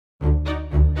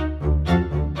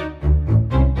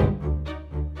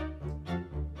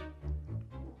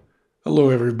Hello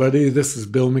everybody, this is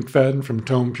Bill McFadden from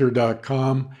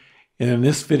TonePure.com, and in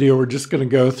this video we're just going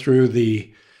to go through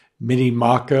the mini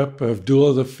mock-up of Duel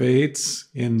of the Fates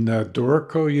in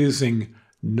Dorico using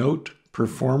Note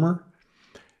Performer,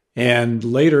 and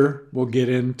later we'll get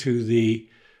into the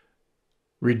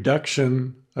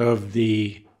reduction of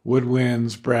the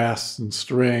woodwinds, brass and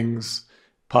strings,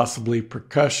 possibly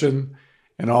percussion,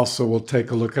 and also we'll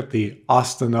take a look at the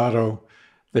ostinato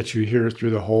that you hear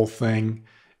through the whole thing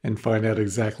and find out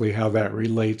exactly how that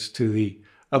relates to the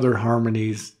other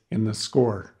harmonies in the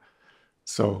score.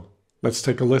 So let's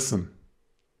take a listen.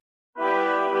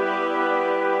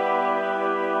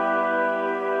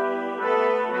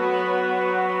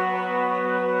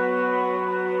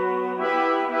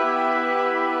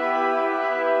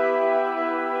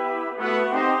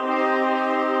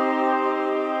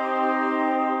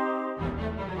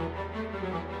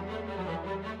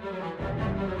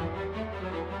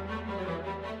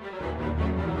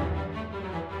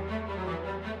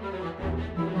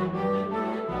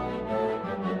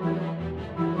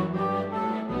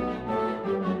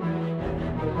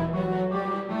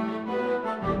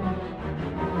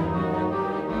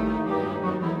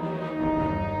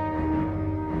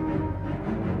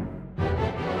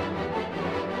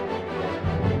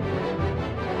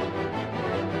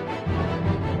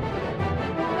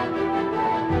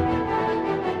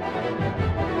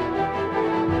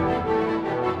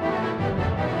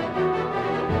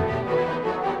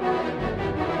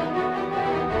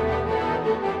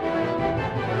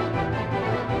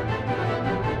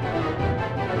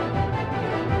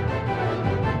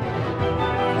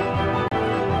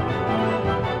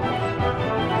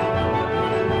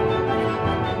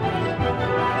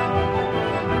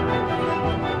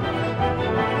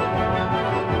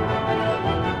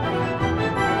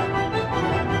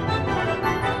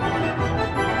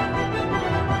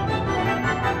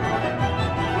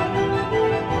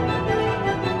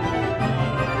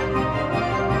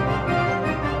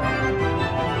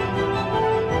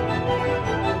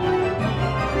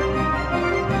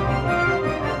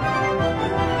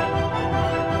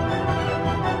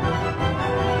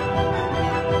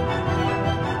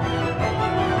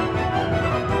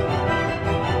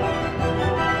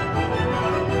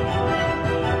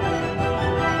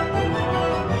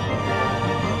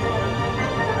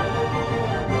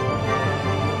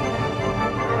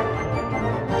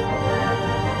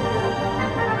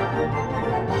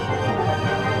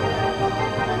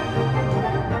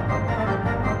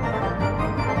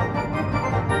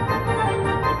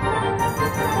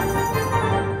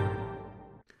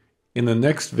 In the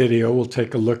next video, we'll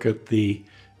take a look at the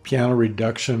piano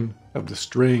reduction of the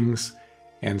strings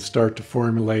and start to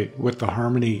formulate what the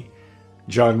harmony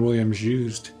John Williams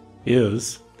used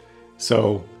is.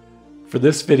 So for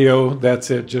this video, that's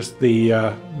it, just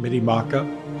the MIDI mock-up.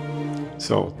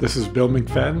 So this is Bill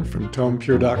McFadden from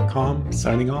TonePure.com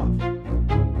signing off.